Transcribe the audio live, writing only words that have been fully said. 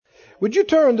Would you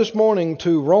turn this morning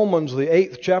to Romans, the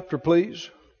 8th chapter, please?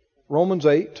 Romans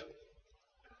 8.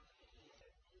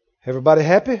 Everybody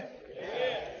happy?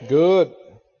 Yes. Good.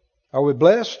 Are we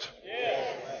blessed?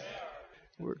 Yes.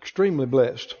 We're extremely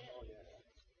blessed.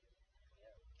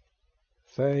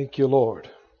 Thank you, Lord.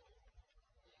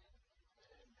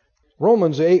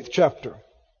 Romans, the 8th chapter.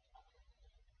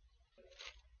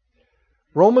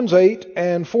 Romans 8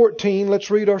 and 14.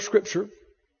 Let's read our scripture.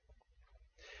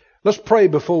 Let's pray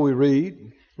before we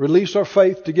read. Release our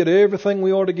faith to get everything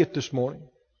we ought to get this morning.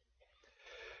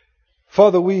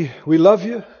 Father, we love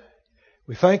you.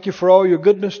 We thank you for all your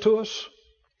goodness to us.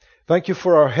 Thank you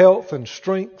for our health and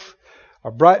strength,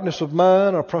 our brightness of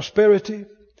mind, our prosperity,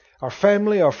 our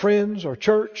family, our friends, our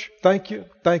church. Thank you,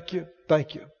 thank you,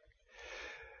 thank you.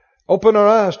 Open our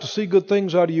eyes to see good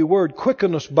things out of your word.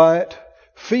 Quicken us by it.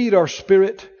 Feed our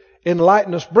spirit.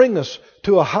 Enlighten us. Bring us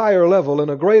to a higher level and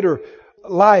a greater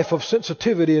life of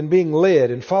sensitivity and being led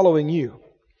and following you.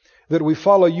 That we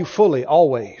follow you fully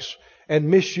always and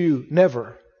miss you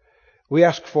never. We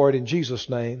ask for it in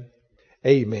Jesus' name.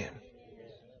 Amen.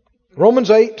 Romans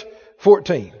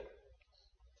 8:14.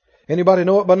 Anybody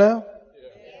know it by now?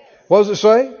 What does it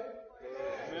say?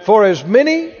 For as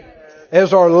many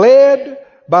as are led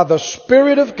by the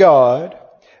Spirit of God,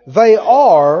 they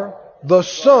are the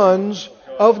sons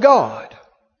of God.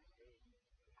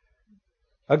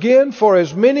 Again, for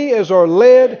as many as are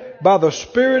led by the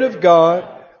Spirit of God,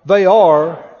 they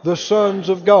are the sons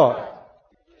of God.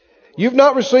 You've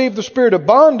not received the spirit of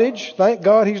bondage. Thank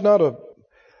God He's not a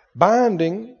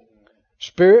binding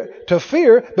spirit to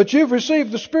fear, but you've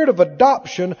received the spirit of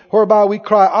adoption, whereby we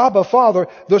cry, Abba, Father.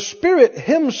 The Spirit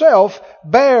Himself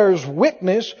bears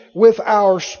witness with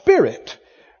our spirit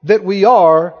that we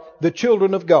are the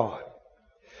children of God.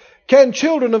 Can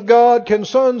children of God, can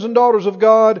sons and daughters of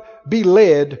God be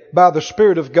led by the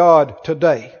Spirit of God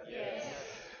today? Yes.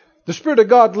 The Spirit of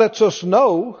God lets us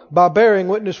know by bearing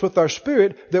witness with our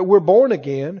spirit that we're born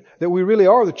again, that we really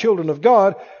are the children of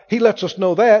God. He lets us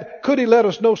know that. Could He let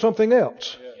us know something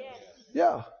else?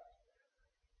 Yes.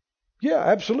 Yeah,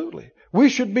 absolutely. We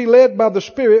should be led by the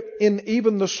Spirit in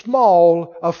even the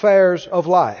small affairs of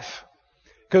life,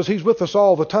 because He's with us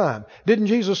all the time. Didn't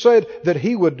Jesus say that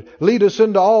He would lead us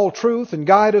into all truth and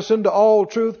guide us into all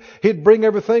truth? He'd bring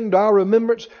everything to our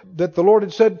remembrance that the Lord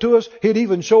had said to us. He'd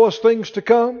even show us things to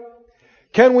come.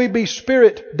 Can we be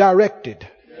Spirit directed?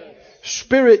 Yes.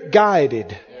 Spirit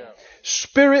guided? Yes.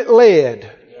 Spirit led?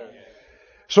 Yes.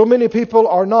 So many people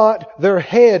are not. They're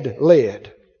head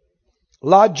led,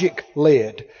 logic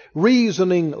led,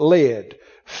 reasoning led,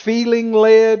 feeling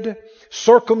led,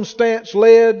 circumstance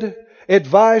led,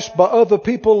 advice by other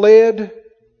people led,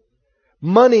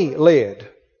 money led.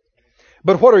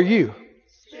 But what are you?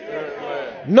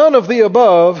 Spirit-led. None of the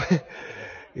above.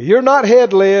 You're not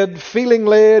head led, feeling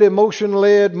led, emotion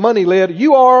led, money led.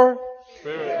 You are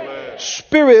Spirit-led.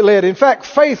 Spirit led. In fact,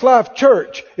 Faith Life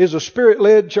Church is a Spirit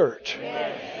led church.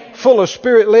 Amen. Full of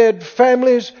Spirit led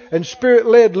families and Spirit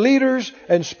led leaders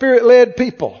and Spirit led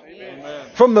people. Amen.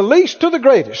 From the least to the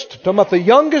greatest, talking about the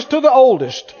youngest to the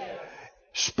oldest.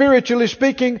 Spiritually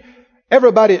speaking,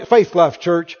 everybody at Faith Life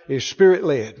Church is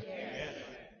Spirit-led.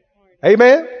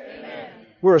 Amen? Amen.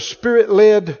 We're a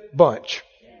Spirit-led bunch.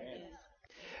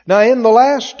 Now, in the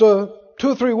last 2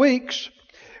 or 3 weeks,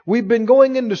 we've been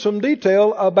going into some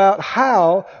detail about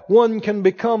how one can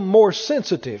become more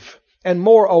sensitive and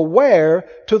more aware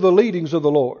to the leadings of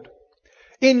the Lord.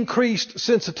 Increased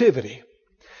sensitivity.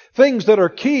 Things that are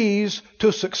keys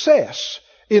to success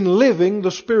in living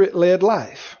the Spirit-led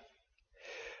life.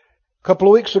 A couple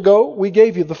of weeks ago, we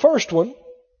gave you the first one,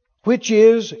 which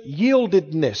is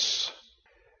yieldedness.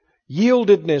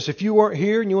 Yieldedness. If you weren't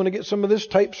here and you want to get some of this,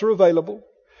 tapes are available.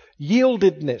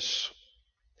 Yieldedness.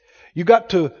 You got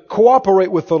to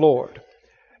cooperate with the Lord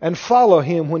and follow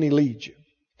Him when He leads you.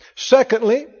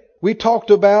 Secondly, we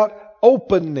talked about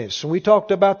openness. And we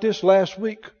talked about this last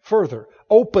week further.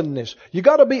 Openness. You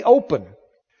got to be open.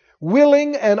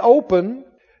 Willing and open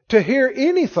to hear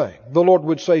anything the Lord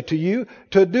would say to you,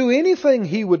 to do anything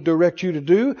He would direct you to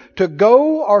do, to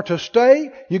go or to stay.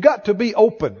 You got to be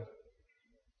open.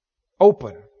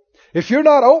 Open. If you're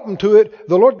not open to it,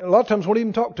 the Lord a lot of times won't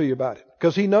even talk to you about it,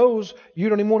 because He knows you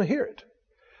don't even want to hear it.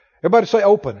 Everybody say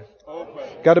open. Open.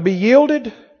 Got to be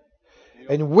yielded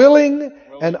and willing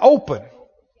and open.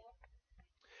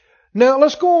 Now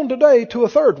let's go on today to a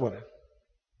third one.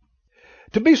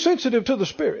 To be sensitive to the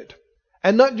Spirit.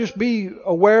 And not just be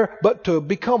aware, but to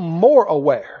become more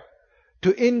aware.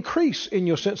 To increase in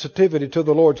your sensitivity to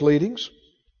the Lord's leadings.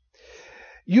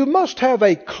 You must have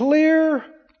a clear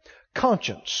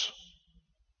conscience.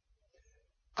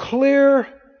 Clear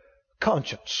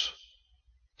conscience.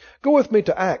 Go with me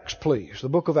to Acts, please, the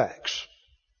book of Acts.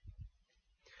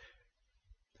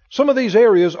 Some of these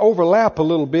areas overlap a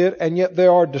little bit, and yet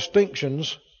there are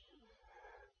distinctions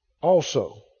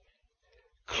also.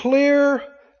 Clear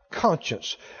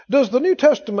conscience. Does the New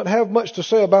Testament have much to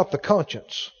say about the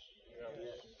conscience?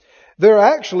 There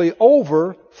are actually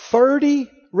over 30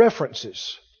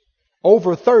 references.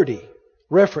 Over 30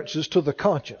 references to the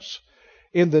conscience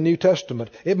in the New Testament.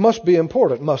 It must be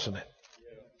important, mustn't it?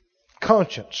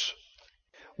 Conscience.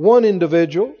 One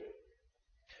individual,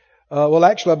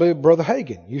 I believe Brother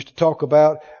Hagin used to talk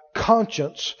about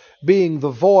conscience being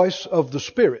the voice of the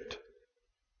Spirit.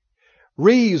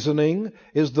 Reasoning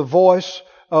is the voice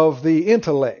of the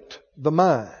intellect, the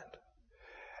mind.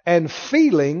 And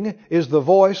feeling is the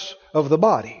voice of the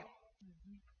body.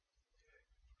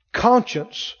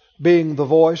 Conscience being the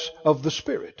voice of the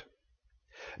Spirit.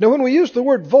 Now, when we use the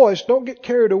word voice, don't get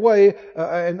carried away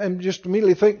and just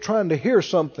immediately think trying to hear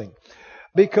something.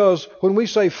 Because when we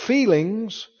say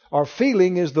feelings, or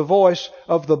feeling is the voice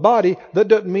of the body, that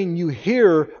doesn't mean you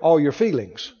hear all your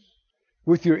feelings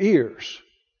with your ears.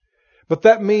 But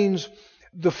that means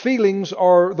the feelings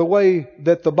are the way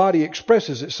that the body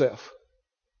expresses itself.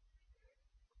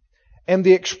 And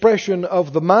the expression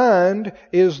of the mind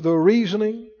is the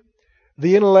reasoning,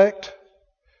 the intellect,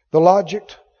 the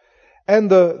logic, and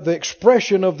the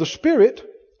expression of the Spirit,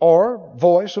 or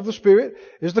voice of the Spirit,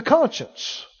 is the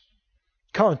conscience.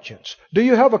 Conscience. Do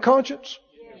you have a conscience?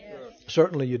 Yes.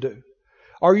 Certainly you do.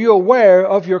 Are you aware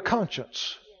of your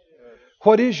conscience? Yes.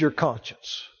 What is your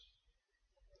conscience?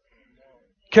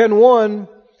 Can one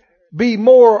be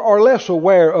more or less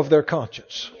aware of their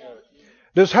conscience? Yes.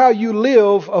 Does how you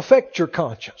live affect your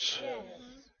conscience? Yes.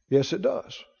 Yes, it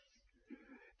does.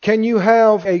 Can you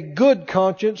have a good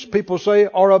conscience, people say,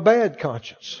 or a bad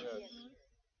conscience? Yes.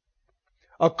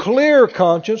 A clear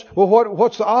conscience. Well,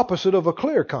 what's the opposite of a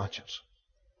clear conscience?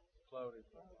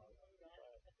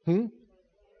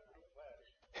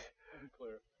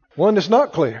 One that's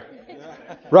not clear.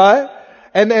 Right?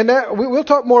 And that, we'll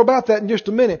talk more about that in just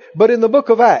a minute. But in the book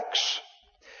of Acts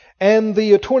and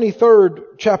the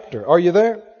 23rd chapter, are you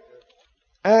there?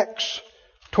 Acts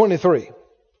 23.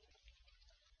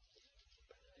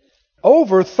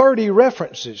 Over 30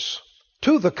 references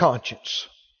to the conscience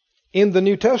in the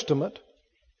New Testament.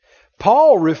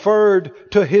 Paul referred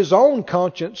to his own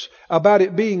conscience about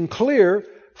it being clear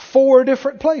 4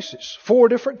 different places, 4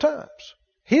 different times.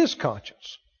 His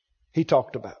conscience he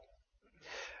talked about.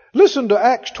 Listen to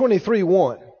Acts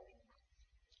 23:1.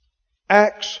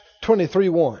 Acts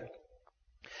 23:1.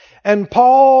 And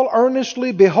Paul,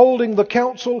 earnestly beholding the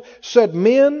council, said,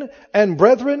 Men and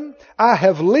brethren, I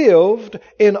have lived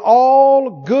in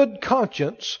all good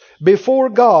conscience before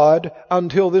God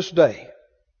until this day.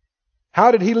 How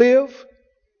did he live?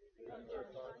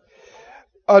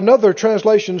 Another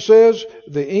translation says,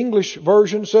 the English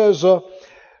version says,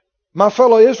 my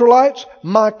fellow Israelites,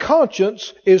 my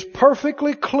conscience is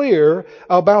perfectly clear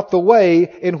about the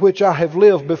way in which I have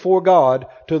lived before God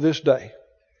to this day.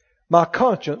 My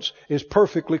conscience is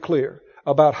perfectly clear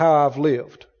about how I've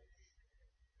lived.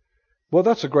 Well,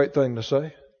 that's a great thing to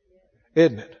say,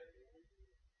 isn't it?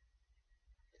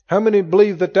 How many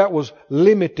believe that was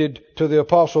limited to the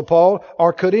Apostle Paul,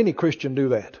 or could any Christian do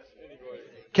that?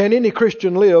 Can any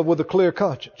Christian live with a clear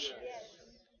conscience?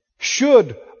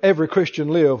 Should every Christian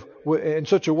live in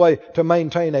such a way to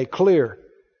maintain a clear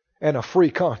and a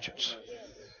free conscience?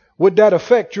 Would that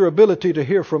affect your ability to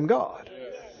hear from God?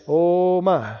 Oh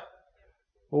my.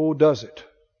 Oh, does it?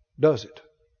 Does it?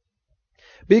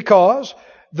 Because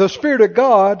the Spirit of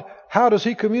God, how does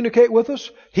He communicate with us?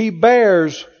 He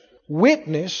bears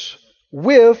witness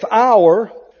with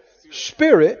our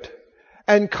spirit,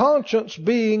 and conscience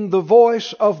being the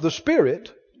voice of the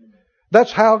Spirit,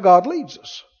 that's how God leads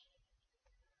us.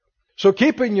 So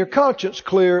keeping your conscience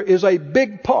clear is a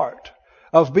big part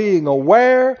of being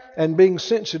aware and being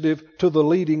sensitive to the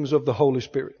leadings of the Holy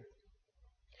Spirit.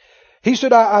 He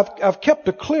said, I've kept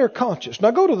a clear conscience.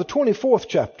 Now go to the 24th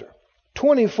chapter,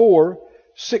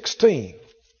 24:16.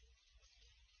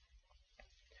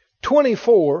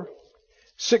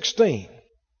 24:16.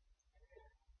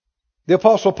 The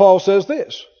Apostle Paul says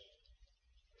this.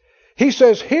 He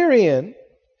says, herein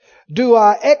do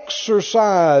I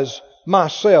exercise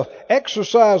myself.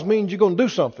 Exercise means you're going to do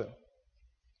something.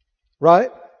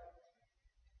 Right?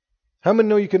 How many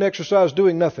know you can exercise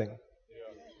doing nothing?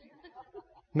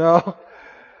 No.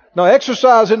 No,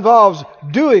 exercise involves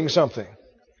doing something.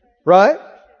 Right?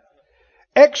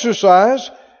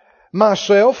 Exercise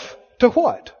myself to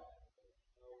what?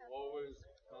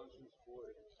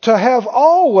 To have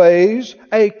always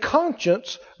a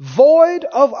conscience void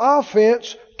of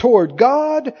offense toward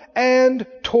God and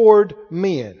toward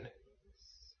men.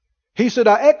 He said,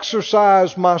 I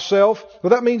exercise myself.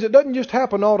 Well, that means it doesn't just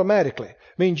happen automatically.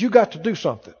 It means you got to do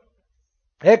something.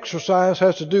 Exercise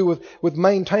has to do with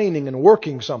maintaining and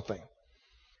working something.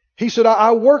 He said,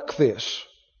 I work this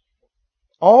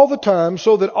all the time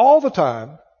so that all the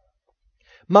time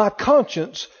my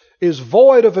conscience is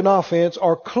void of an offense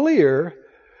or clear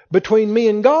between me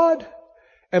and God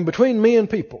and between me and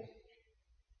people.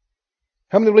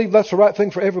 How many believe that's the right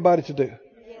thing for everybody to do?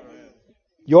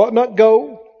 You ought not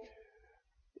go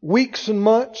weeks and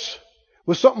months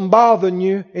with something bothering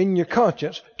you in your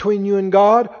conscience between you and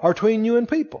God or between you and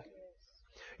people.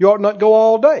 You ought not go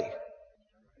all day.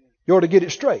 You ought to get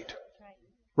it straight.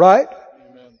 Right?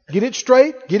 Get it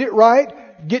straight, get it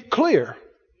right, get clear.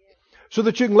 So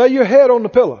that you can lay your head on the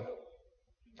pillow.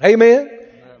 Amen?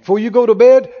 Before you go to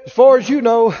bed, as far as you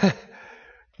know,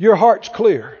 your heart's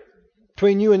clear.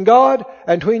 Between you and God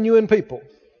and between you and people.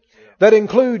 That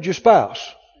includes your spouse.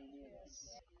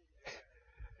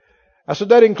 I said,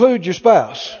 that includes your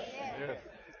spouse.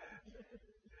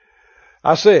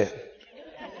 I said,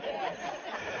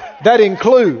 that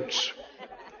includes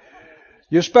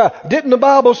your spouse. Didn't the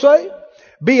Bible say,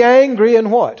 be angry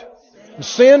and what?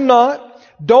 Sin not.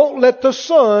 Don't let the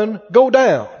sun go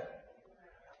down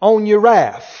on your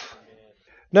wrath.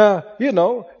 Now,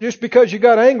 just because you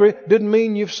got angry didn't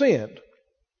mean you've sinned.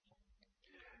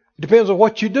 It depends on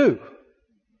what you do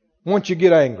once you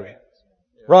get angry.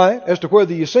 Right? As to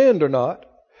whether you sinned or not.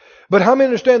 But how many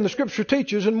understand the Scripture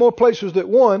teaches in more places than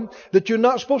one that you're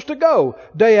not supposed to go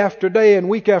day after day and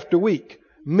week after week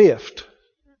miffed.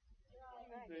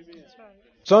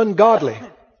 It's ungodly.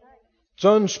 It's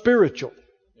unspiritual.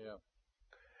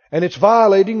 And it's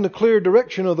violating the clear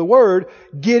direction of the Word.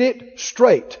 Get it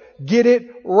straight. Get it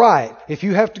right. If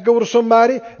you have to go to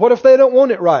somebody, what if they don't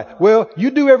want it right? Well,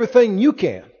 you do everything you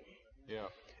can.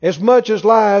 As much as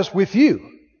lies with you.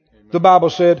 The Bible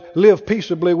said, live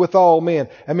peaceably with all men.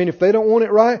 I mean, if they don't want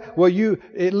it right, well,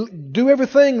 do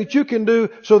everything that you can do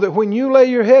so that when you lay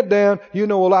your head down, you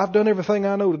know, well, I've done everything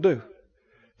I know to do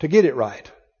to get it right,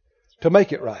 to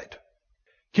make it right.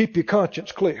 Keep your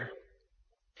conscience clear.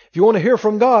 If you want to hear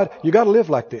from God, you got to live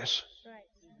like this.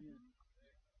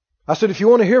 I said, if you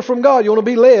want to hear from God, you want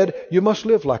to be led, you must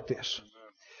live like this.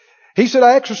 He said,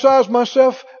 I exercise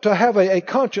myself to have a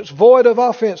conscience void of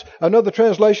offense. Another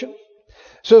translation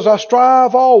says, I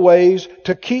strive always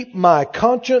to keep my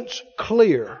conscience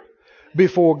clear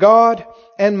before God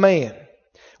and man.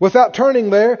 Without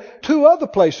turning there, two other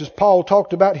places Paul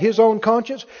talked about his own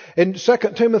conscience. In 2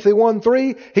 Timothy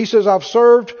 1:3, he says, I've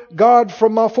served God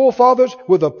from my forefathers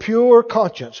with a pure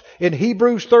conscience. In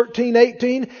Hebrews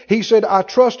 13:18, he said, I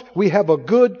trust we have a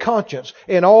good conscience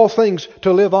in all things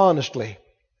to live honestly.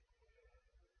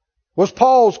 Was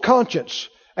Paul's conscience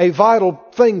a vital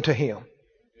thing to him?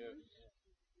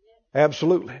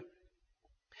 Absolutely.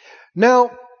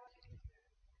 Now,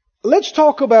 let's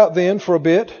talk about then for a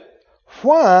bit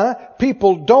why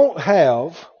people don't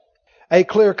have a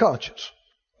clear conscience.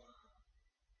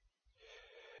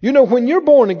 You know, when you're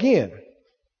born again,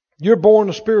 you're born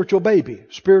a spiritual baby,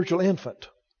 spiritual infant,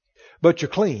 but you're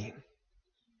clean.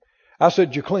 I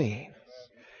said you're clean.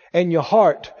 And your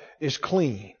heart is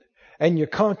clean. And your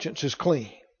conscience is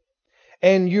clean.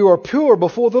 And you are pure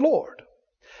before the Lord.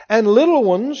 And little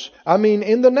ones,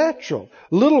 in the natural,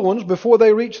 little ones, before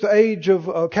they reach the age of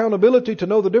accountability to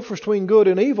know the difference between good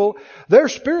and evil, their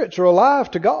spirits are alive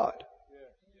to God.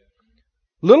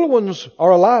 Little ones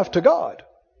are alive to God.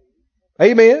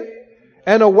 Amen?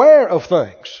 And aware of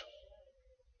things.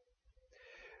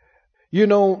 You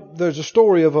know, there's a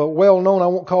story of a well-known, I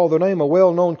won't call their name, a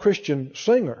well-known Christian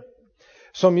singer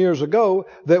some years ago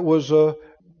that was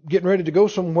getting ready to go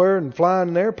somewhere and flying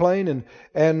an airplane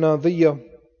and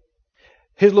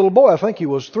his little boy, I think he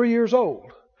was 3 years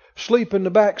old, asleep in the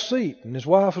back seat, and his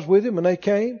wife was with him, and they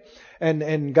came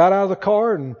and got out of the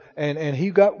car, and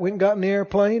he went and got in the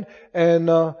airplane, and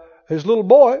his little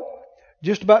boy,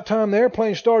 just about time the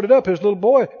airplane started up, his little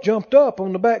boy jumped up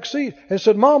on the back seat and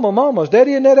said, Mama, is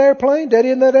Daddy in that airplane?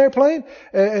 Daddy in that airplane?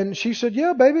 And she said,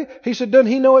 yeah, baby. He said,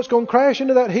 doesn't he know it's going to crash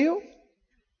into that hill?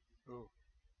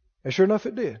 And sure enough,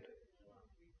 it did.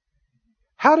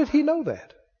 How did he know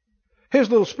that? His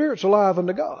little spirit's alive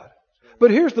unto God.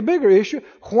 But here's the bigger issue.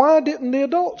 Why didn't the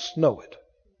adults know it?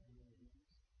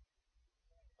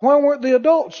 Why weren't the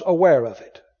adults aware of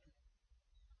it?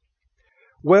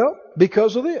 Well,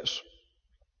 because of this.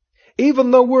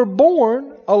 Even though we're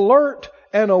born alert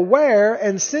and aware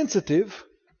and sensitive,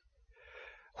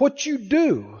 what you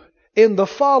do in the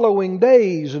following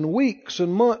days and weeks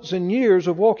and months and years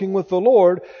of walking with the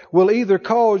Lord will either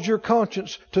cause your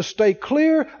conscience to stay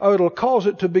clear or it'll cause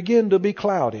it to begin to be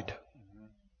clouded.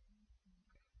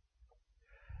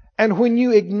 And when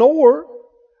you ignore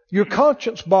your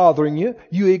conscience bothering you,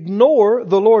 you ignore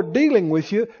the Lord dealing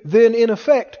with you, then in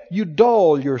effect you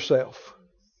dull yourself.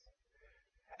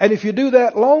 And if you do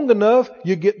that long enough,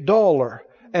 you get duller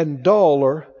and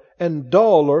duller and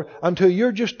duller until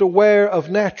you're just aware of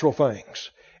natural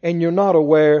things and you're not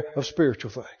aware of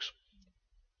spiritual things.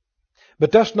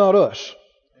 But that's not us.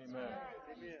 Amen.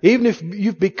 Even if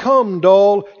you've become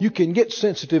dull, you can get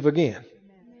sensitive again.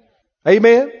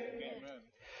 Amen? Amen.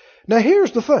 Now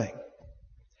here's the thing.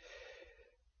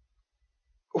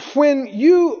 When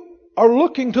you are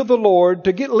looking to the Lord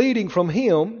to get leading from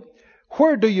Him,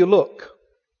 where do you look?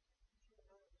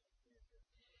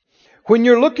 When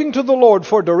you're looking to the Lord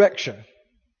for direction,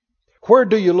 where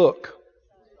do you look?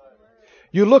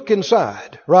 You look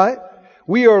inside, right?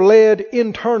 We are led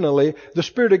internally. The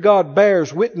Spirit of God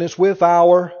bears witness with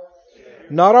our,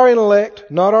 not our intellect,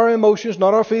 not our emotions,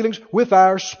 not our feelings, with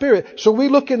our spirit. So we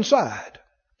look inside.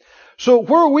 So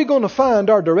where are we going to find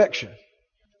our direction?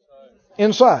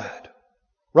 Inside.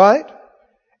 Right?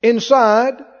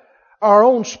 Inside our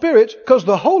own spirits, because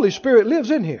the Holy Spirit lives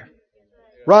in here.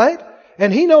 Right?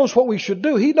 And He knows what we should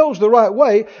do. He knows the right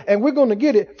way, and we're going to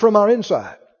get it from our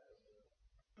inside.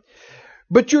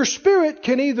 But your spirit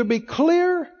can either be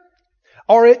clear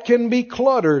or it can be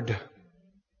cluttered.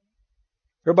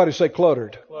 Everybody say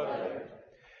cluttered. Cluttered.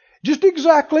 Just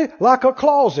exactly like a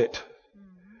closet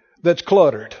that's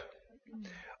cluttered.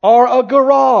 Or a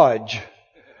garage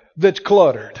that's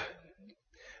cluttered.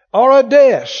 Or a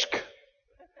desk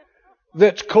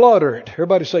that's cluttered.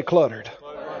 Everybody say cluttered.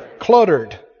 Cluttered.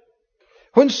 Cluttered.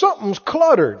 When something's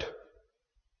cluttered,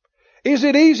 is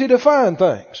it easy to find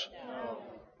things?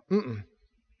 No. Mm-mm.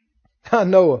 I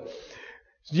know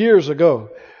years ago,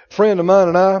 a friend of mine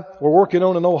and I were working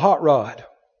on an old hot rod.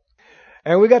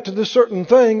 And we got to this certain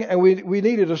thing and we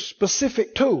needed a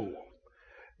specific tool.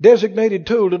 Designated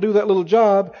tool to do that little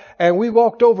job, and we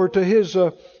walked over to his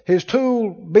tool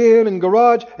bin and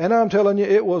garage, and I'm telling you,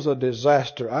 it was a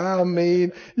disaster. I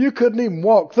mean, you couldn't even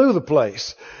walk through the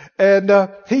place. And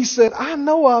he said, I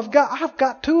know I've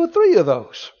got 2 or 3 of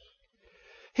those.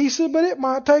 He said, but it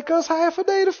might take us half a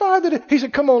day to find it. He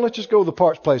said, come on, let's just go to the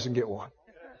parts place and get one.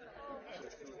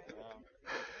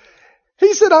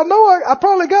 He said, I know I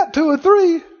probably got 2 or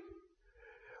 3,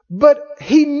 but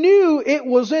he knew it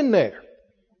was in there.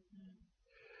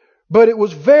 But it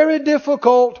was very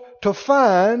difficult to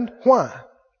find. Why?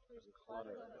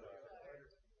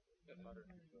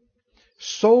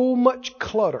 So much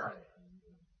clutter.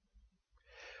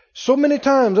 So many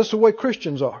times that's the way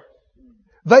Christians are.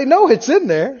 They know it's in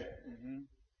there.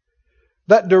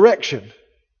 That direction.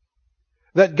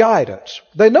 That guidance.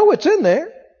 They know it's in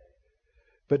there.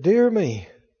 But dear me,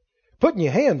 putting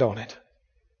your hand on it.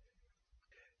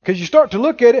 Because you start to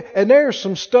look at it, and there's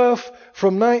some stuff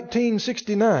from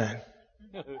 1969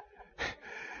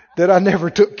 that I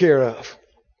never took care of.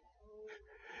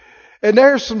 And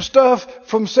there's some stuff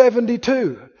from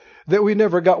 72 that we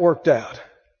never got worked out.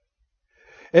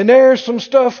 And there's some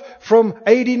stuff from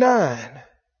 89.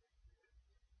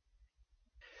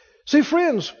 See,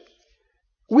 friends,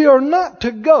 we are not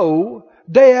to go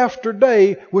day after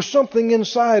day with something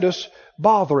inside us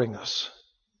bothering us.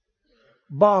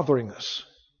 Bothering us.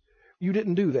 You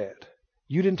didn't do that.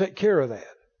 You didn't take care of that.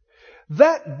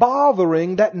 That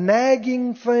bothering, that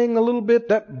nagging thing a little bit,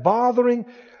 that bothering,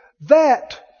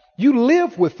 that, you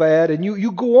live with that and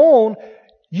you go on,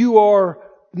 you are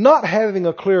not having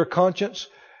a clear conscience.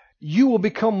 You will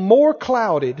become more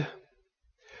clouded,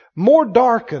 more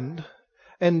darkened,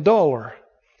 and duller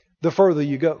the further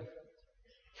you go.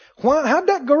 Why? How'd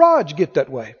that garage get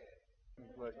that way?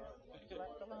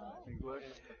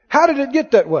 How did it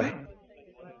get that way?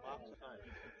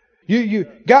 You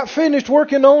got finished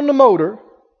working on the motor,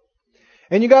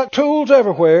 and you got tools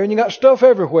everywhere, and you got stuff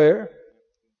everywhere,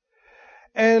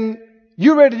 and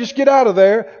you're ready to just get out of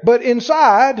there, but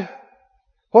inside,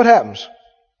 what happens?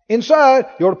 Inside,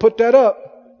 you ought to put that up.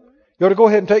 You ought to go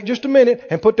ahead and take just a minute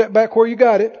and put that back where you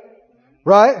got it.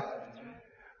 Right?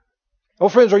 Oh,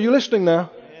 friends, are you listening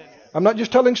now? I'm not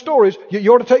just telling stories.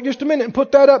 You ought to take just a minute and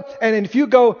put that up. And if you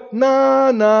go,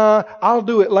 nah, I'll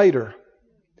do it later.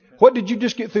 What did you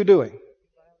just get through doing?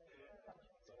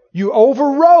 You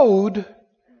overrode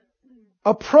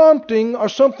a prompting or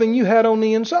something you had on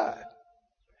the inside.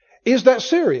 Is that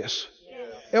serious?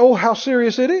 Oh, how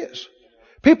serious it is.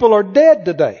 People are dead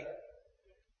today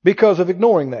because of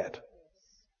ignoring that.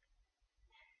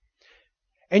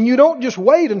 And you don't just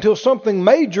wait until something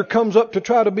major comes up to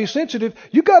try to be sensitive.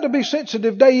 You got to be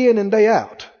sensitive day in and day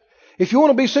out. If you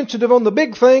want to be sensitive on the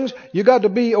big things, you got to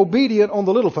be obedient on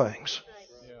the little things.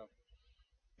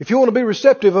 If you want to be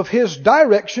receptive of His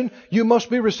direction, you must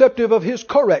be receptive of His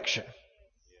correction.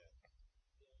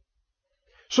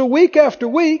 So week after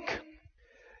week,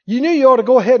 you knew you ought to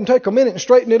go ahead and take a minute and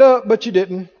straighten it up, but you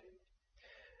didn't.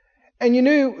 And you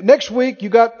knew next week you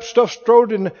got stuff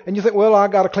strode and you think, well, I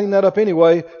got to clean that up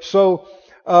anyway. So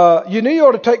you knew you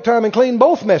ought to take time and clean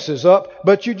both messes up,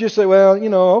 but you just say, well,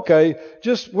 okay,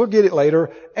 we'll get it later.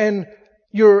 And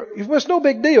it's no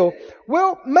big deal.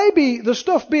 Well, maybe the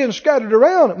stuff being scattered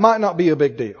around might not be a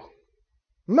big deal.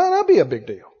 It might not be a big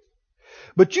deal.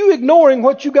 But you ignoring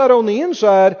what you got on the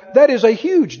inside, that is a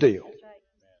huge deal.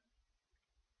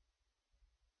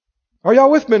 Are y'all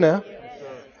with me now?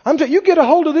 I'm telling you, you get a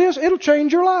hold of this, it'll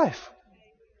change your life.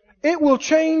 It will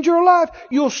change your life.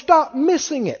 You'll stop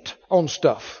missing it on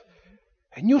stuff.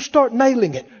 And you'll start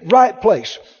nailing it. Right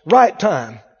place, right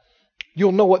time.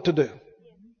 You'll know what to do.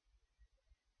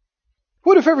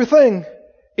 What if everything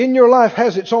in your life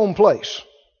has its own place?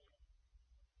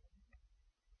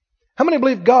 How many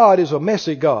believe God is a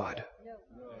messy God?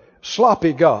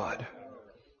 Sloppy God?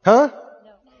 Huh?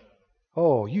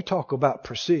 Oh, you talk about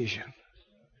precision.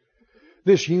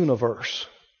 This universe.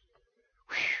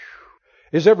 Whew.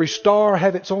 Does every star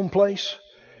have its own place?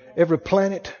 Every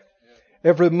planet?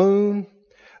 Every moon?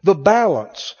 The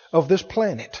balance of this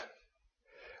planet.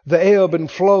 The ebb and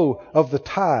flow of the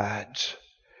tides.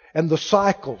 And the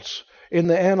cycles in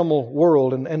the animal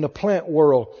world and the plant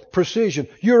world. Precision.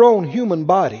 Your own human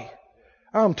body.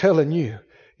 I'm telling you,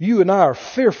 you and I are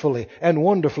fearfully and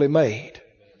wonderfully made.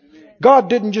 God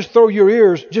didn't just throw your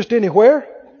ears just anywhere.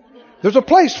 There's a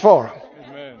place for them.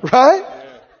 Right?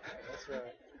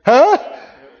 Huh?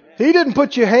 He didn't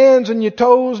put your hands and your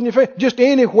toes and your feet just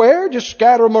anywhere, just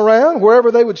scatter them around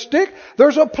wherever they would stick.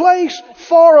 There's a place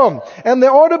for them. And they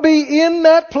ought to be in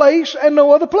that place and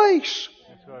no other place.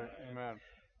 That's right. Amen.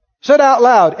 Said out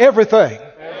loud, everything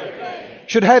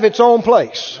should have its own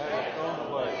place.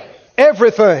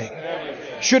 Everything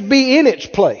should be in its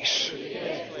place.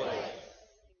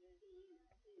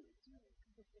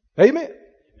 Amen.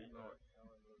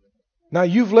 Now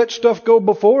you've let stuff go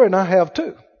before and I have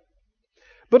too.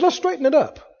 But let's straighten it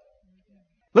up.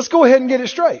 Let's go ahead and get it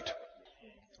straight.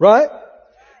 Right?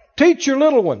 Teach your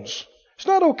little ones. It's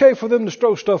not okay for them to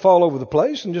throw stuff all over the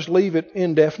place and just leave it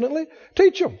indefinitely.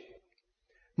 Teach them.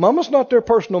 Mama's not their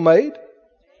personal maid.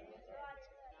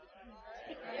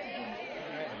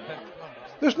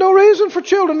 There's no reason for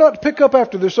children not to pick up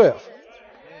after themselves.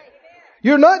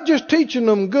 You're not just teaching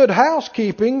them good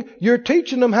housekeeping, you're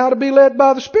teaching them how to be led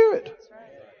by the Spirit.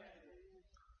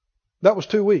 That was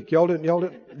too weak. Y'all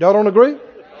don't agree?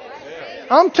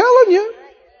 I'm telling you.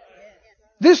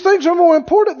 These things are more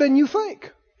important than you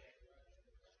think.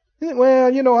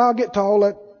 Well, I'll get to all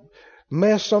that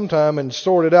mess sometime and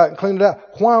sort it out and clean it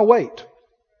out. Why wait?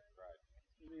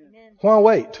 Why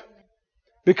wait?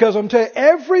 Because I'm telling you,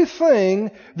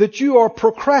 everything that you are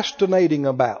procrastinating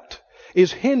about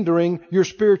is hindering your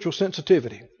spiritual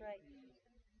sensitivity.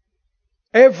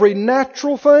 Every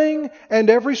natural thing and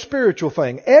every spiritual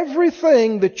thing.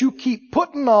 Everything that you keep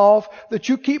putting off, that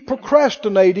you keep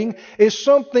procrastinating, is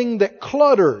something that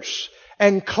clutters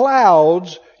and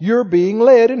clouds your being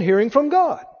led and hearing from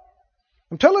God.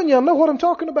 I'm telling you, I know what I'm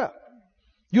talking about.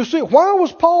 You see, why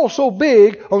was Paul so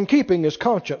big on keeping his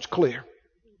conscience clear?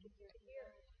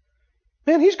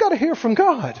 Man, he's got to hear from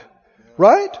God.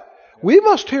 Right? We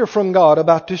must hear from God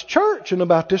about this church and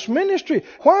about this ministry.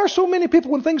 Why are so many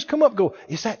people, when things come up, go,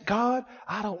 is that God?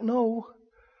 I don't know.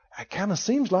 It kind of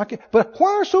seems like it. But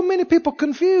why are so many people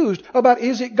confused about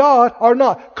is it God or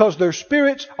not? Because their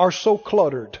spirits are so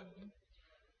cluttered.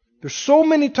 There's so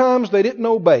many times they didn't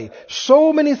obey.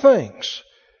 So many things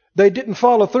they didn't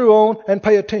follow through on and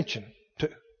pay attention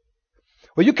to.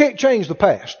 Well, you can't change the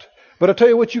past. But I'll tell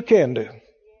you what you can do.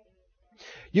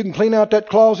 You can clean out that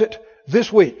closet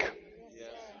this week.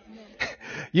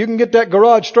 You can get that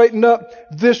garage straightened up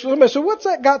this week. So what's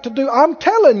that got to do? I'm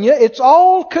telling you, it's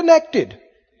all connected.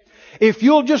 If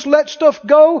you'll just let stuff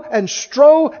go and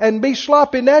stroll and be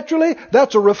sloppy naturally,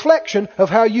 that's a reflection of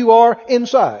how you are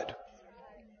inside.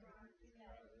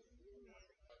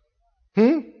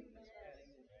 We're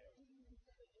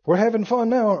having fun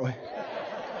now, aren't we?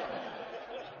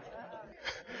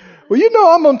 Well, you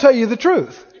know I'm going to tell you the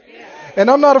truth. And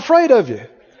I'm not afraid of you.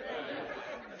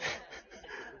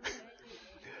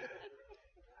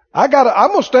 I'm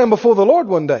going to stand before the Lord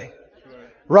one day.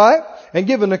 Right? And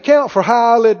give an account for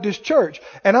how I led this church.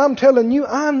 And I'm telling you,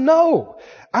 I know.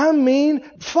 I mean,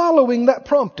 following that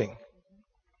prompting.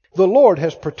 The Lord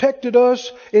has protected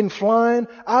us in flying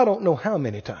I don't know how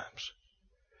many times.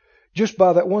 Just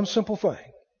by that one simple thing.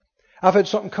 I've had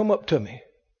something come up to me.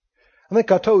 I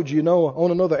think I told you,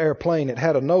 on another airplane it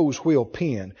had a nose wheel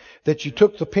pin that you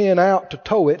took the pin out to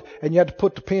tow it and you had to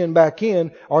put the pin back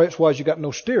in or otherwise you got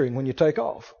no steering when you take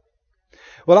off.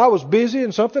 Well, I was busy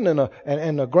and something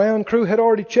and the ground crew had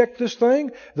already checked this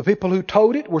thing. The people who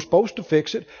towed it were supposed to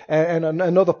fix it and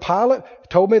another pilot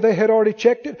told me they had already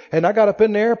checked it and I got up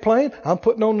in the airplane. I'm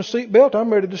putting on the seatbelt.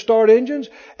 I'm ready to start engines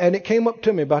and it came up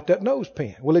to me about that nose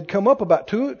pin. Well, it'd come up about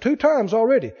two times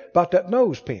already about that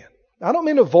nose pin. I don't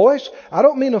mean a voice. I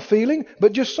don't mean a feeling,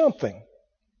 but just something. And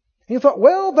you thought,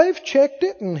 well, they've checked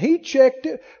it and he checked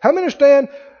it. How many understand?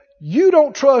 You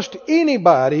don't trust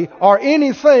anybody or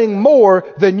anything more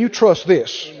than you trust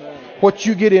this. Amen. What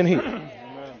you get in here. Amen.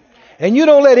 And you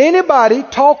don't let anybody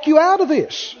talk you out of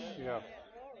this.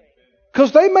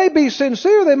 Because they may be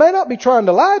sincere. They may not be trying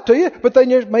to lie to you, but they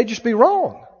may just be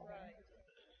wrong.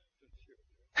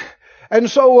 And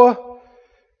so,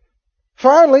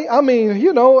 finally,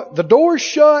 the door's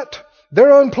shut.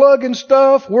 They're unplugging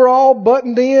stuff. We're all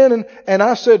buttoned in. And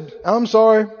I said, I'm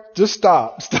sorry. Just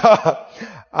stop.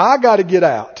 I got to get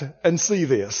out and see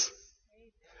this.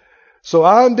 So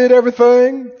I undid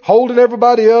everything, holding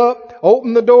everybody up,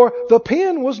 opened the door. The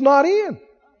pin was not in.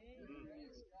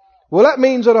 Well, that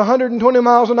means at 120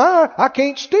 miles an hour, I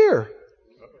can't steer.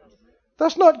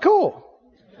 That's not cool.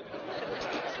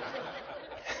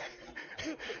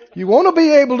 You want to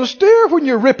be able to steer when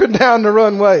you're ripping down the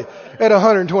runway at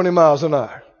 120 miles an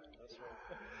hour.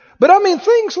 But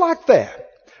things like that.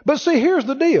 But see, here's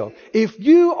the deal. If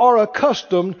you are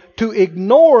accustomed to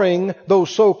ignoring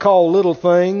those so-called little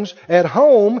things at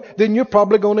home, then you're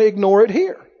probably going to ignore it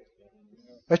here.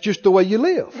 That's just the way you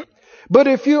live. But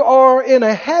if you are in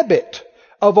a habit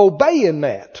of obeying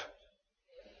that,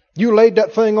 you laid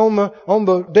that thing on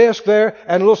the desk there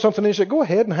and a little something and you said, go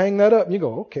ahead and hang that up. And you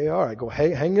go, okay, all right, go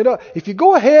hang it up. If you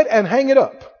go ahead and hang it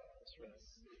up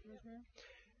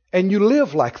and you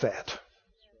live like that,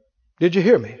 did you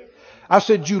hear me? I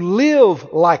said, you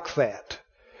live like that.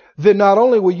 Then not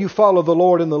only will you follow the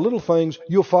Lord in the little things,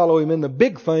 you'll follow Him in the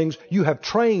big things. You have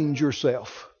trained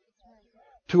yourself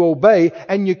to obey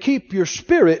and you keep your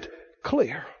spirit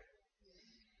clear.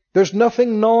 There's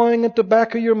nothing gnawing at the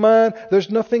back of your mind. There's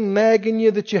nothing nagging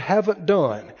you that you haven't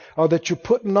done or that you're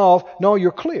putting off. No,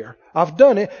 you're clear. I've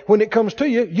done it. When it comes to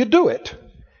you, you do it.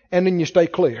 And then you stay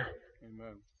clear.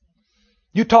 Amen.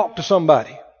 You talk to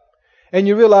somebody. And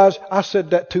you realize, I said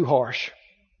that too harsh.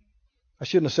 I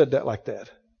shouldn't have said that like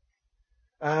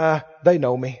that. They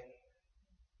know me.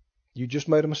 You just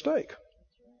made a mistake.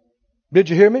 Did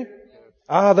you hear me?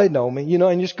 They know me.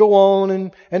 And just go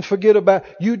on and forget about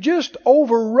it. You just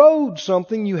overrode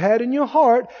something you had in your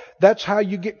heart. That's how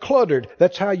you get cluttered.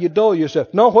 That's how you dull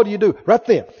yourself. No, what do? Right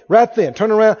then.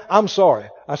 Turn around. I'm sorry.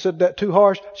 I said that too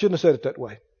harsh. Shouldn't have said it that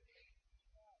way.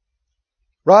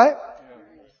 Right?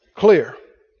 Clear.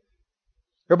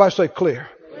 Everybody say clear.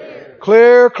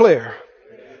 Clear. Clear.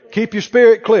 Keep your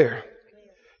spirit clear.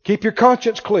 Keep your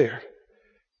conscience clear.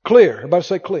 Clear. Everybody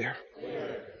say clear.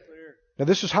 Now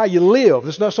this is how you live.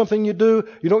 This is not something you do.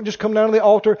 You don't just come down to the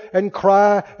altar and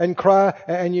cry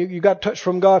and you got touch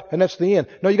from God and that's the end.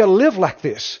 No, you got to live like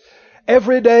this.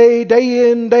 Every day,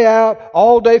 day in, day out,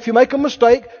 all day. If you make a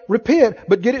mistake, repent,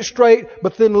 but get it straight,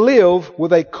 but then live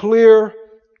with a clear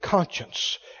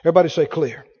conscience. Everybody say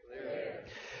clear.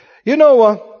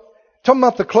 Talking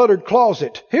about the cluttered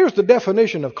closet. Here's the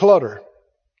definition of clutter.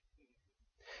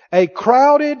 A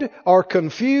crowded or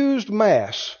confused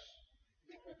mass.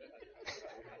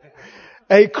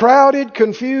 A crowded,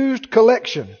 confused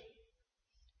collection.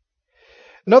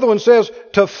 Another one says,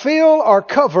 to fill or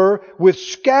cover with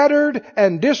scattered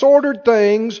and disordered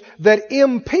things that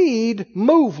impede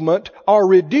movement or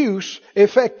reduce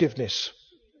effectiveness.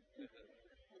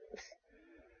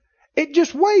 It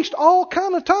just wastes all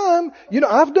kind of time.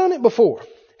 I've done it before.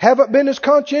 Haven't been as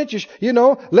conscientious.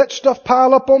 Let stuff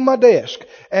pile up on my desk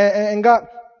and got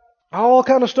all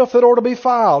kind of stuff that ought to be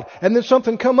filed. And then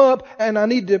something come up and I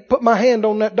need to put my hand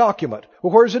on that document.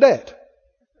 Well, where's it at?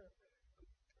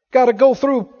 Got to go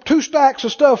through 2 stacks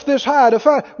of stuff this high to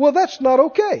find. Well, that's not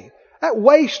okay. That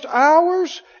wastes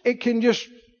hours. It can just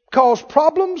cause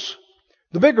problems.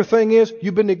 The bigger thing is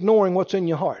you've been ignoring what's in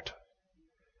your heart.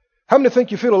 How many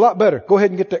think you feel a lot better? Go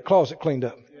ahead and get that closet cleaned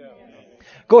up.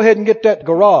 Go ahead and get that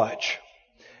garage.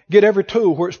 Get every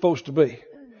tool where it's supposed to be.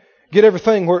 Get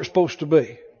everything where it's supposed to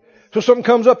be. So something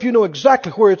comes up, you know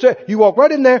exactly where it's at. You walk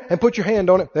right in there and put your hand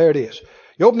on it. There it is.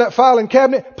 You open that filing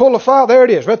cabinet, pull the file. There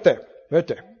it is. Right there. Right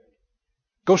there.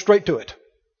 Go straight to it.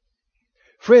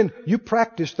 Friend, you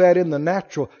practice that in the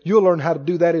natural, you'll learn how to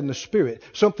do that in the spirit.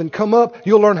 Something come up,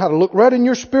 you'll learn how to look right in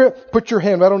your spirit, put your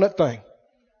hand right on that thing.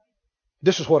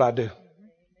 This is what I do.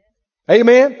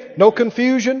 Amen? No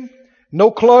confusion, no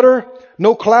clutter,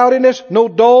 no cloudiness, no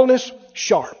dullness.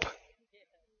 Sharp,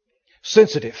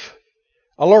 sensitive,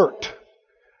 alert,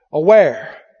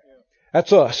 aware.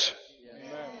 That's us.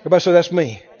 Everybody say, that's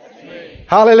me. That's me.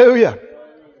 Hallelujah.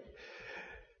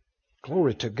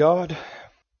 Glory to God.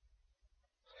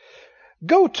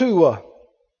 Go to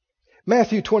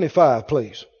Matthew 25,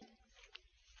 please.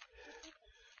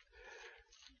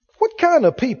 What kind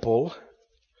of people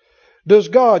does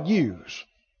God use?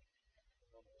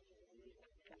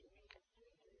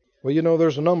 Well, you know,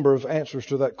 there's a number of answers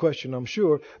to that question, I'm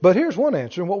sure. But here's one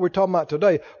answer, and what we're talking about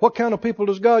today. What kind of people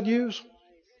does God use?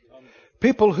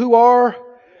 People who are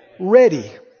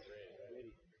ready.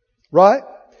 Right?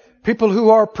 People who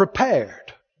are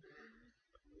prepared.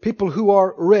 People who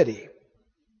are ready.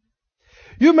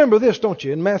 You remember this, don't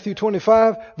you? In Matthew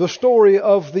 25, the story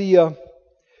of the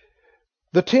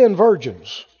 10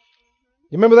 virgins.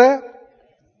 You remember that?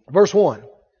 Verse 1.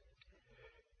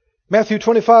 Matthew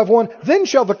 25:1. Then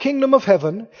shall the kingdom of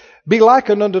heaven be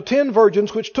likened unto 10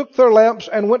 virgins which took their lamps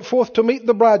and went forth to meet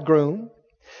the bridegroom.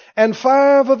 And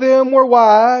 5 of them were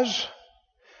wise,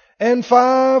 and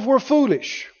 5 were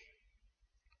foolish.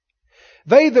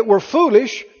 They that were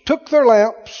foolish took their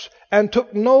lamps and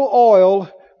took no oil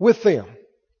with them.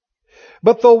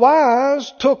 But the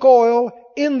wise took oil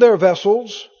in their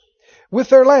vessels with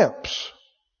their lamps.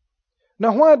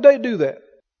 Now why did they do that?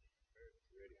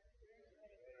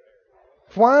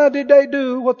 Why did they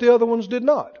do what the other ones did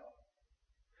not?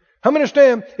 How many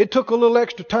understand it took a little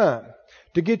extra time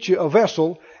to get you a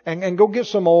vessel and go get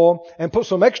some oil and put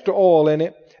some extra oil in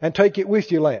it and take it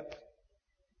with your lamp?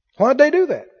 Why did they do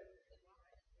that?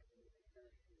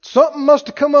 Something must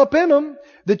have come up in them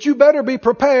that you better be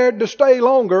prepared to stay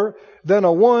longer than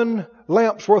a 1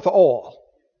 lamp's worth of oil.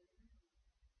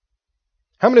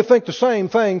 How many think the same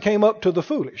thing came up to the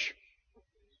foolish?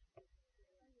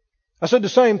 I said the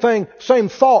same thing, same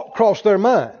thought crossed their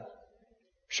mind.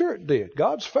 Sure it did.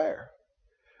 God's fair.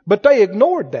 But they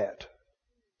ignored that.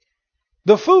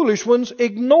 The foolish ones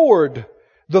ignored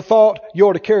the thought you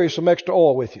ought to carry some extra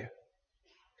oil with you.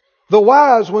 The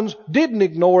wise ones didn't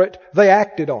ignore it. They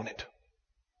acted on it.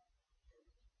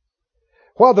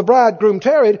 While the bridegroom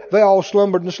tarried, they all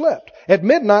slumbered and slept. At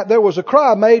midnight there was a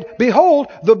cry made, Behold,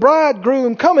 the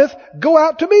bridegroom cometh, go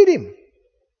out to meet him.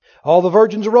 All the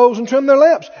virgins arose and trimmed their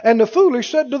lamps. And the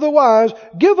foolish said to the wise,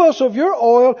 Give us of your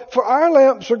oil, for our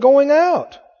lamps are going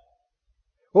out.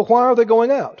 Well, why are they going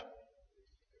out?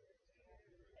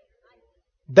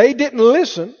 They didn't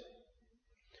listen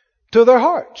to their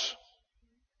hearts.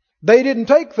 They didn't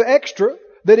take the extra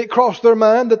that it crossed their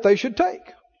mind that they should take.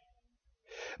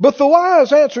 But the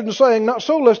wise answered and saying, Not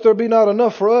so, lest there be not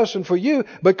enough for us and for you,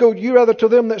 but go you rather to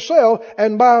them that sell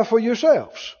and buy for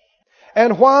yourselves.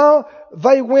 And while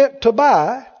they went to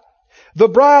buy, the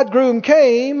bridegroom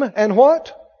came, and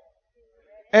what?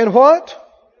 And what?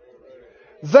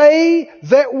 They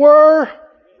that were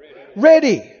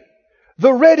ready,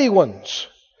 the ready ones,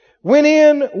 went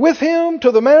in with him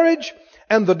to the marriage,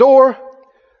 and the door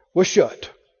was shut.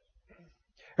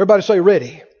 Everybody say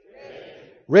ready.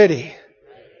 Ready.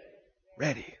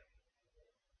 Ready.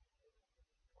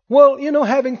 Well, you know,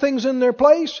 having things in their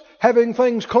place, having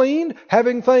things cleaned,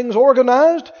 having things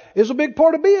organized is a big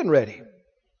part of being ready.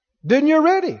 Then you're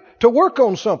ready to work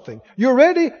on something. You're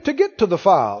ready to get to the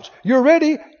files. You're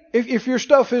ready if your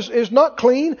stuff is not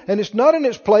clean and it's not in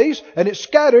its place and it's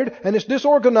scattered and it's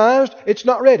disorganized, it's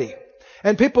not ready.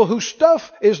 And people whose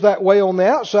stuff is that way on the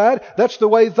outside, that's the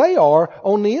way they are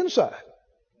on the inside.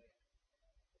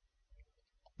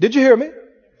 Did you hear me?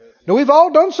 Now, we've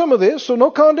all done some of this, so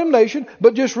no condemnation,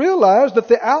 but just realize that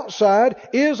the outside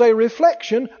is a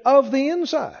reflection of the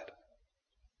inside.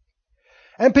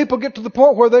 And people get to the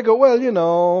point where they go, well, you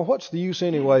know, what's the use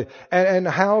anyway? And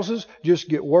houses just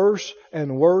get worse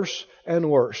and worse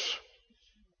and worse.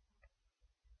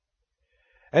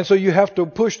 And so you have to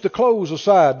push the clothes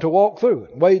aside to walk through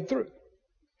it, wade through it.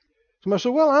 Somebody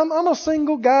said, well, I'm a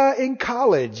single guy in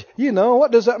college. You know,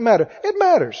 what does that matter? It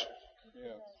matters.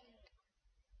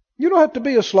 You don't have to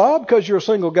be a slob because you're a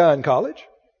single guy in college.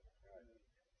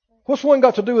 What's one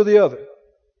got to do with the other?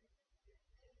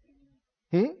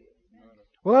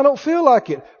 Well, I don't feel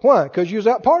like it. Why? Because you was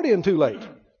out partying too late.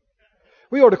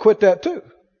 We ought to quit that too.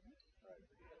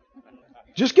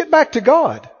 Just get back to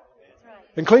God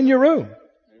and clean your room.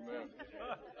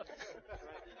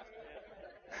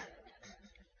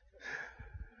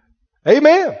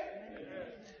 Amen.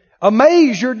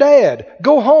 Amaze your dad.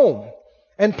 Go home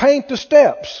and paint the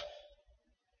steps.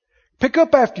 Pick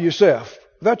up after yourself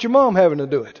without your mom having to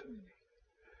do it.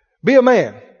 Be a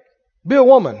man. Be a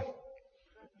woman.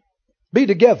 Be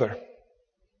together.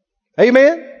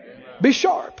 Amen? Be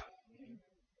sharp.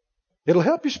 It'll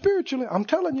help you spiritually. I'm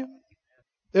telling you.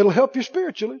 It'll help you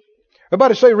spiritually.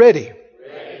 Everybody say ready.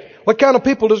 Ready. What kind of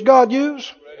people does God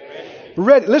use?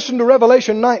 Ready. Listen to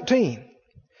Revelation 19.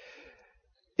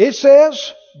 It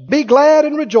says, be glad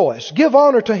and rejoice. Give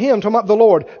honor to Him, to the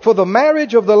Lord. For the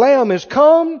marriage of the Lamb is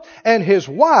come, and His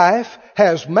wife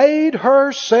has made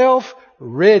herself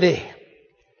ready.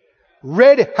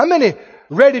 Ready. How many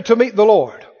ready to meet the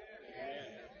Lord?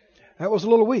 That was a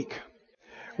little weak.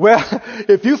 Well,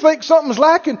 if you think something's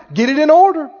lacking, get it in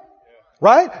order.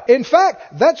 Right? In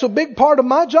fact, that's a big part of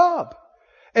my job.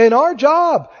 And our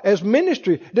job as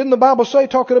ministry, didn't the Bible say,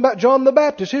 talking about John the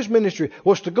Baptist, his ministry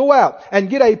was to go out and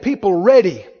get a people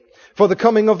ready for the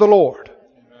coming of the Lord.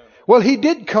 Well, He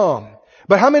did come.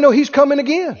 But how many know He's coming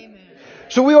again?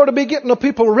 So we ought to be getting the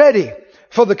people ready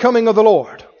for the coming of the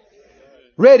Lord.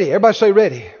 Ready. Everybody say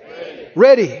ready.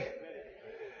 Ready.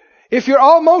 If you're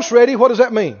almost ready, what does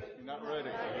that mean?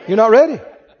 You're not ready.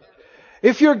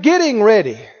 If you're getting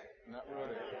ready.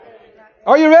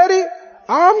 Are you ready?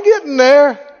 I'm getting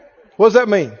there. What does that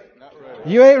mean?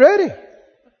 You ain't ready.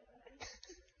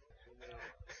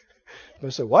 I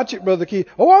say, watch it, Brother Keith.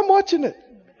 Oh, I'm watching it.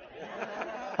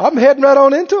 I'm heading right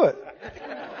on into it.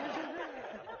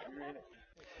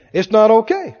 It's not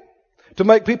okay to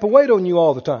make people wait on you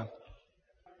all the time.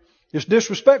 It's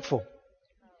disrespectful.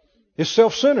 It's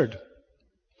self-centered.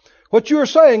 What you are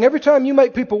saying, every time you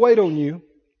make people wait on you,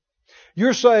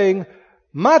 you're saying,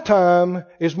 my time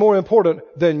is more important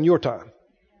than your time.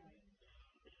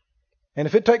 And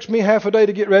if it takes me half a day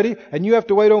to get ready and you have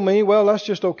to wait on me, well, that's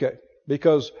just okay.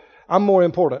 Because I'm more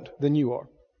important than you are.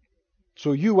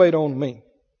 So you wait on me.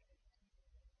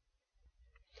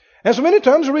 And so many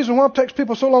times the reason why it takes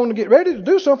people so long to get ready to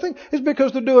do something is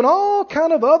because they're doing all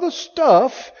kind of other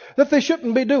stuff that they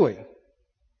shouldn't be doing.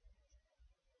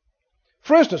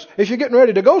 For instance, if you're getting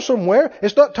ready to go somewhere,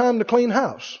 it's not time to clean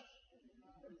house.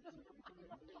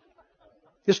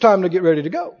 It's time to get ready to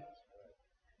go.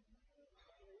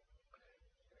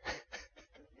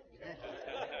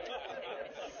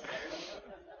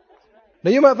 Now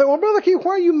you might think, well, Brother Keith,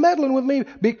 why are you meddling with me?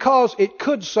 Because it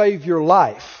could save your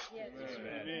life.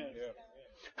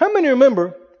 How many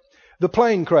remember the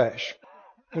plane crash?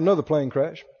 Another plane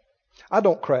crash. I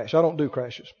don't crash. I don't do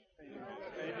crashes.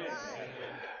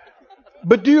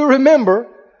 But do you remember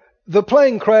the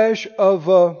plane crash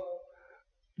of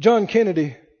John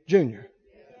Kennedy Jr.?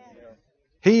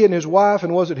 He and his wife,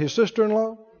 and was it his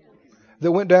sister-in-law,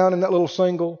 that went down in that little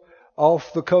single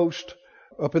off the coast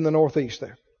up in the northeast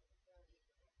there.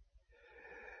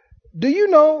 Do you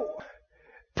know,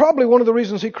 probably one of the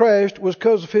reasons he crashed was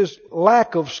because of his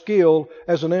lack of skill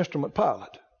as an instrument pilot.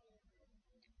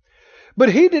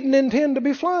 But he didn't intend to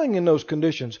be flying in those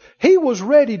conditions. He was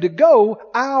ready to go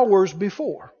hours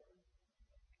before.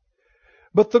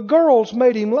 But the girls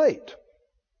made him late.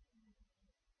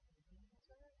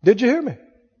 Did you hear me?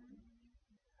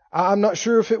 I'm not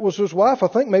sure if it was his wife. I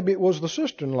think maybe it was the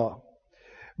sister-in-law.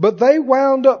 But they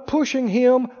wound up pushing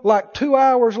him like 2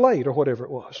 hours late or whatever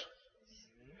it was.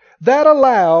 That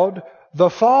allowed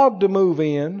the fog to move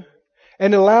in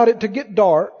and allowed it to get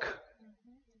dark.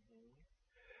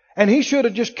 And he should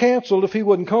have just canceled if he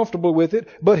wasn't comfortable with it,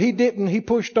 but he didn't. He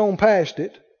pushed on past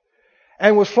it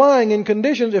and was flying in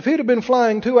conditions. If he'd have been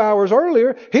flying 2 hours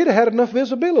earlier, he'd have had enough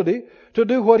visibility to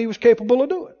do what he was capable of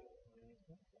doing.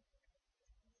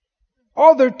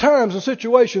 Are there times and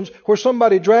situations where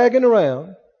somebody dragging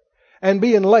around and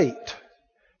being late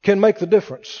can make the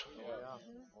difference?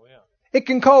 It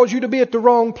can cause you to be at the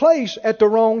wrong place at the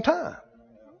wrong time.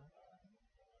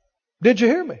 Did you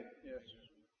hear me?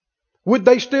 Would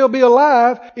they still be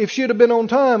alive if she'd have been on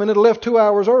time and had left 2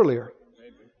 hours earlier?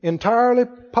 Entirely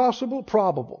possible,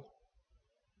 probable.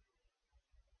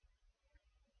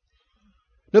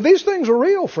 Now these things are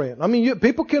real, friend. I mean,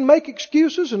 people can make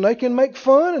excuses and they can make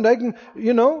fun and they can,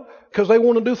 because they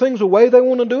want to do things the way they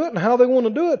want to do it and how they want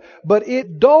to do it. But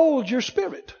it dulls your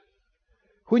spirit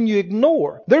when you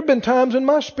ignore. There have been times in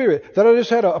my spirit that I just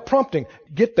had a prompting.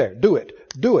 Get there, do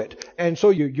it. And so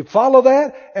you follow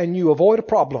that and you avoid a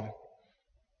problem.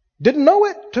 Didn't know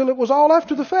it till it was all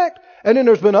after the fact. And then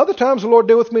there's been other times the Lord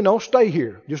dealt with me, no, stay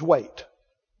here, just wait.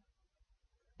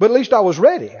 But at least I was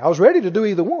ready. I was ready to do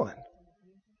either one.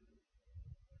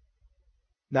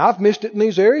 Now I've missed it in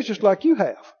these areas just like you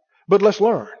have. But let's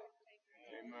learn.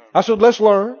 I said, let's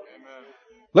learn.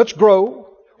 Let's grow.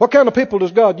 What kind of people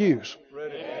does God use?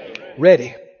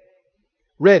 Ready.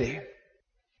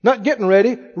 Not getting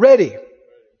ready, ready.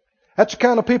 That's the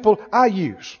kind of people I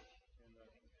use.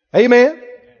 Amen?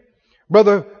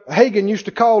 Brother Hagin used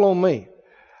to call on me.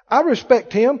 I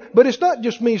respect him, but it's not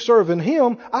just me serving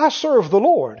him. I serve the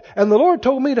Lord. And the Lord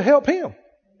told me to help him.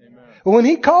 Amen. When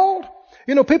he called,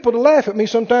 people would laugh at me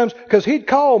sometimes because he'd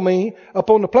call me up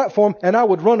on the platform and I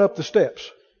would run up the steps.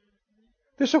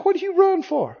 They said, "What do you run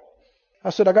for?" I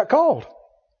said, "I got called."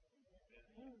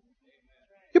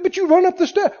 "Yeah, but you run up the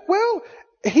steps." "Well,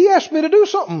 he asked me to do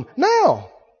something now."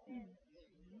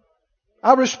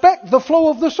 I respect the flow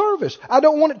of the service. I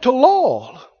don't want it to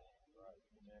lull.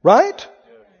 Right?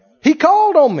 He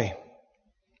called on me.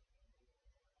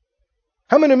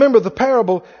 How many remember the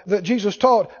parable that Jesus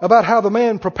taught about how the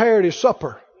man prepared his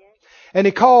supper? And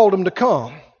he called them to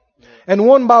come. And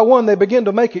one by one they began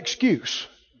to make excuse.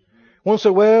 One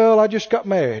said, "Well, I just got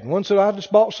married." One said, "I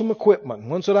just bought some equipment."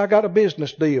 One said, "I got a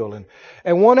business deal."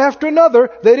 And one after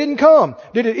another, they didn't come.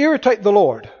 Did it irritate the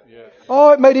Lord? Yes. Oh,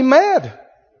 it made him mad.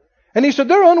 And he said,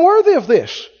 "They're unworthy of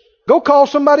this. Go call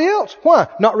somebody else." Why?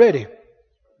 Not ready.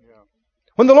 Yeah.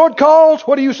 When the Lord calls,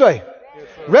 what do you say? Yes,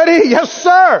 ready? Yes,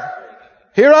 sir.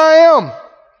 Here I am.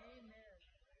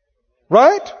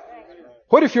 Right?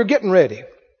 What if you're getting ready?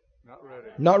 Not ready.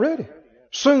 Not ready.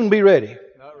 Soon be ready.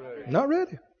 Not ready. Not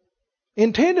ready.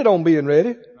 Intended on being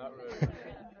ready. Not ready.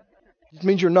 It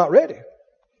means you're not ready.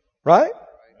 Right?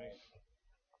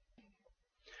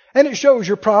 And it shows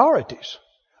your priorities.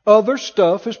 Other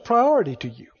stuff is priority to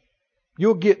you.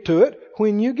 You'll get to it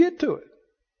when you get to it.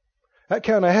 That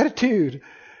kind of attitude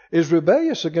is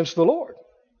rebellious against the Lord.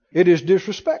 It is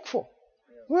disrespectful.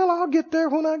 Well, I'll get there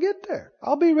when I get there.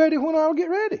 I'll be ready when I'll get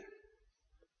ready.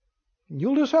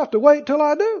 You'll just have to wait till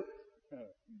I do.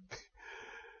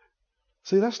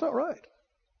 See, that's not right.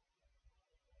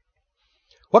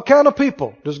 What kind of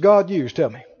people does God use? Tell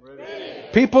me. Ready.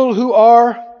 People who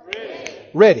are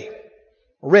ready.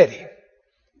 Ready.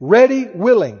 Ready,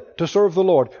 willing to serve the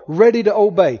Lord. Ready to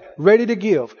obey. Ready to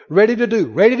give. Ready to do.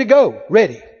 Ready to go.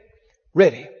 Ready.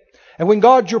 Ready. And when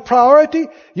God's your priority,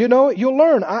 you'll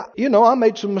learn. I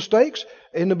made some mistakes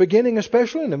in the beginning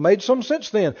especially, and it made some since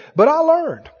then. But I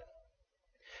learned.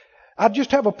 I'd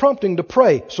just have a prompting to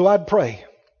pray, so I'd pray.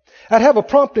 I'd have a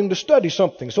prompting to study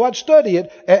something, so I'd study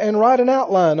it and write an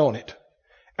outline on it.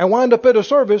 And wind up at a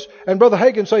service, and Brother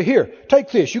Hagin say, "Here,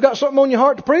 take this. You got something on your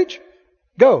heart to preach?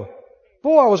 Go."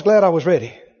 Boy, I was glad I was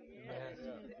ready.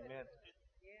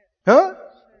 Huh?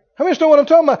 How many know what I'm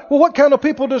talking about? Well, what kind of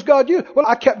people does God use? Well,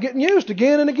 I kept getting used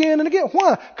again and again and again.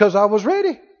 Why? Because I was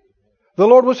ready. The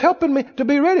Lord was helping me to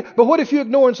be ready. But what if you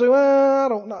ignore and say, "Well, I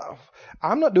don't know.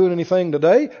 I'm not doing anything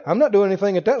today. I'm not doing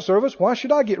anything at that service. Why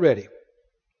should I get ready?"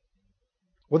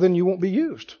 Well, then you won't be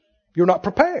used. You're not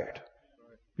prepared.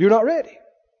 You're not ready.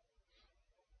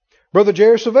 Brother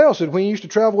Jerry Savelle said when he used to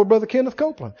travel with Brother Kenneth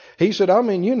Copeland, he said,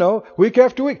 week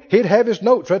after week, he'd have his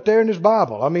notes right there in his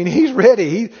Bible. He's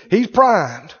ready. He's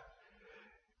primed.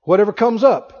 Whatever comes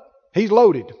up, he's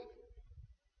loaded.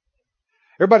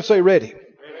 Everybody say ready.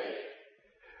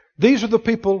 These are the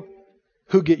people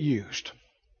who get used.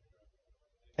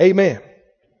 Amen.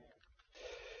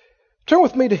 Turn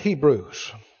with me to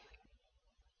Hebrews.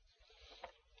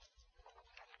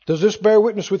 Does this bear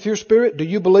witness with your spirit? Do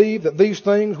you believe that these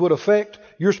things would affect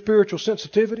your spiritual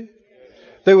sensitivity?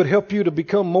 They would help you to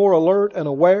become more alert and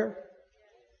aware?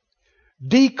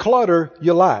 Declutter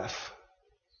your life.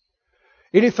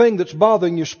 Anything that's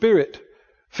bothering your spirit,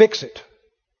 fix it.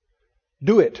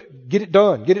 Do it. Get it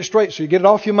done. Get it straight so you get it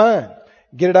off your mind.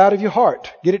 Get it out of your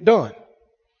heart. Get it done.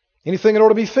 Anything that ought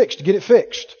to be fixed, get it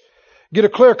fixed. Get a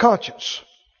clear conscience.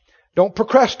 Don't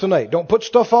procrastinate. Don't put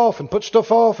stuff off and put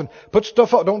stuff off and put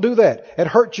stuff off. Don't do that. It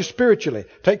hurts you spiritually.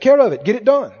 Take care of it. Get it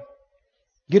done.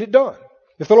 Get it done.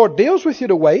 If the Lord deals with you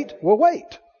to wait, well,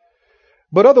 wait.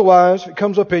 But otherwise, if it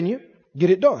comes up in you,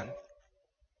 get it done.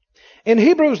 In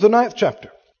Hebrews, the 9th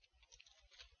chapter.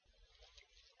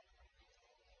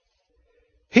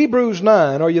 Hebrews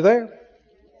 9. Are you there?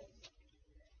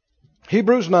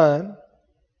 Hebrews 9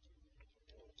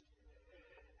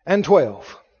 and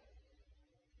 12.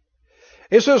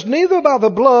 It says, "Neither by the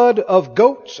blood of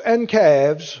goats and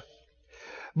calves,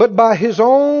 but by His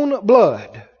own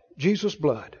blood," Jesus'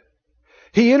 blood,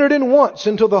 "He entered in once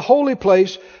into the holy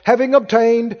place, having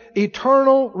obtained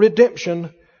eternal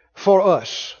redemption for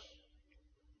us.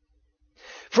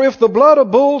 For if the blood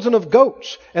of bulls and of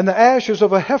goats and the ashes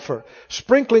of a heifer,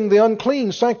 sprinkling the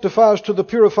unclean, sanctifies to the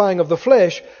purifying of the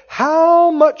flesh,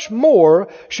 how much more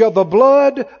shall the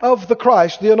blood of the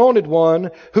Christ, the Anointed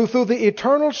One, who through the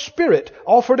eternal Spirit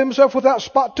offered Himself without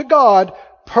spot to God,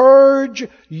 purge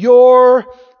your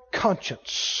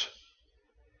conscience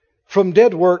from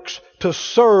dead works to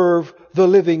serve the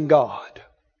living God?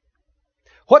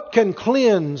 What can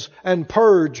cleanse and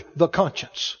purge the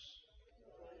conscience?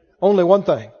 Only one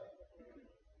thing.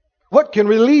 What can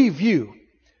relieve you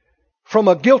from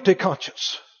a guilty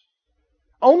conscience?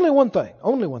 Only one thing.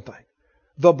 Only one thing.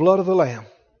 The blood of the Lamb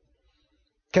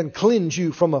can cleanse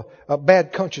you from a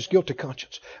bad conscience, guilty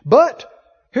conscience. But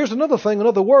here's another thing,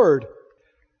 another word.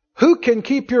 Who can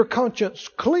keep your conscience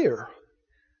clear?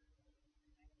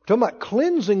 Talking about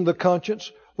cleansing the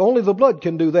conscience, only the blood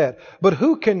can do that. But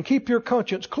who can keep your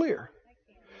conscience clear?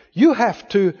 You have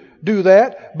to do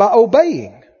that by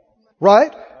obeying.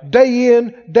 Right? Day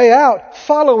in, day out,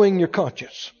 following your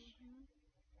conscience.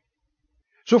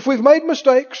 So if we've made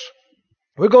mistakes,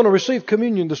 we're going to receive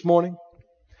communion this morning.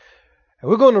 And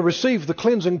we're going to receive the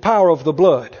cleansing power of the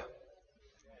blood.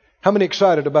 How many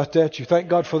excited about that? You thank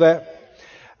God for that?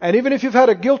 And even if you've had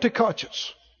a guilty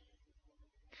conscience,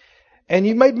 and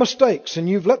you've made mistakes, and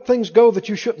you've let things go that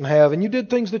you shouldn't have, and you did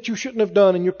things that you shouldn't have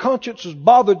done, and your conscience has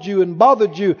bothered you,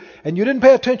 and you didn't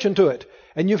pay attention to it,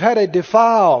 and you've had a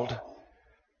defiled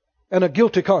and a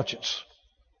guilty conscience,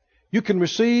 you can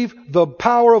receive the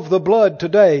power of the blood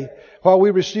today while we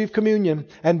receive communion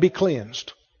and be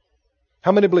cleansed.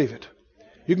 How many believe it?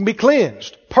 You can be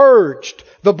cleansed, purged.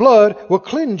 The blood will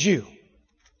cleanse you.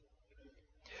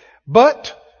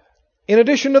 But in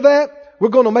addition to that, we're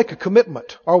going to make a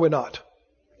commitment, are we not?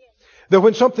 That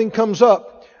when something comes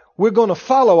up, we're going to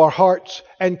follow our hearts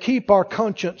and keep our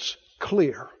conscience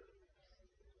clear.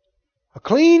 A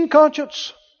clean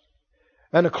conscience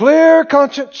and a clear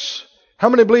conscience, how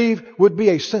many believe, would be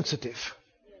a sensitive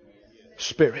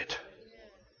spirit?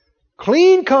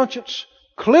 Clean conscience,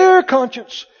 clear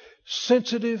conscience,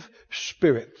 sensitive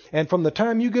spirit. And from the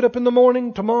time you get up in the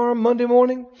morning, tomorrow, Monday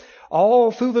morning,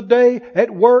 all through the day, at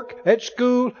work, at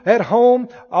school, at home,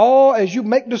 all as you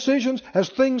make decisions, as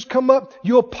things come up,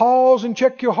 you'll pause and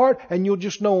check your heart, and you'll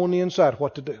just know on the inside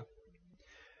what to do.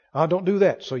 Don't do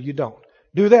that, so you don't.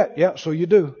 Do that, yeah, so you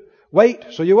do. Wait,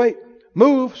 so you wait.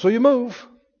 Move, so you move.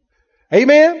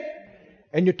 Amen?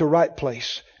 And you're at the right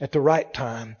place, at the right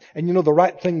time, and you know the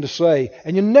right thing to say,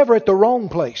 and you're never at the wrong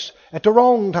place, at the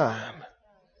wrong time.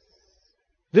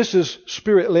 This is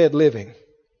Spirit-led living.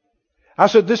 I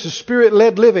said this is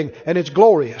Spirit-led living, and it's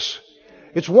glorious.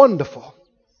 It's wonderful.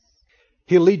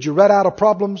 He'll lead you right out of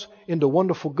problems into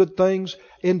wonderful good things,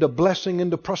 into blessing,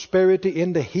 into prosperity,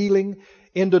 into healing,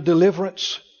 into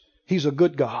deliverance. He's a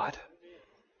good God.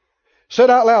 Said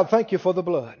out loud, thank you for the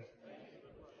blood.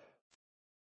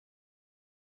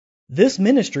 This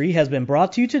ministry has been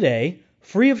brought to you today,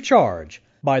 free of charge,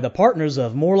 by the partners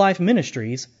of More Life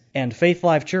Ministries and Faith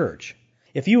Life Church.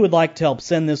 If you would like to help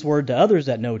send this word to others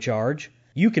at no charge,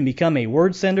 you can become a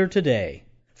word sender today.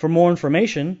 For more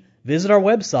information, visit our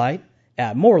website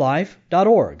at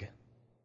morelife.org.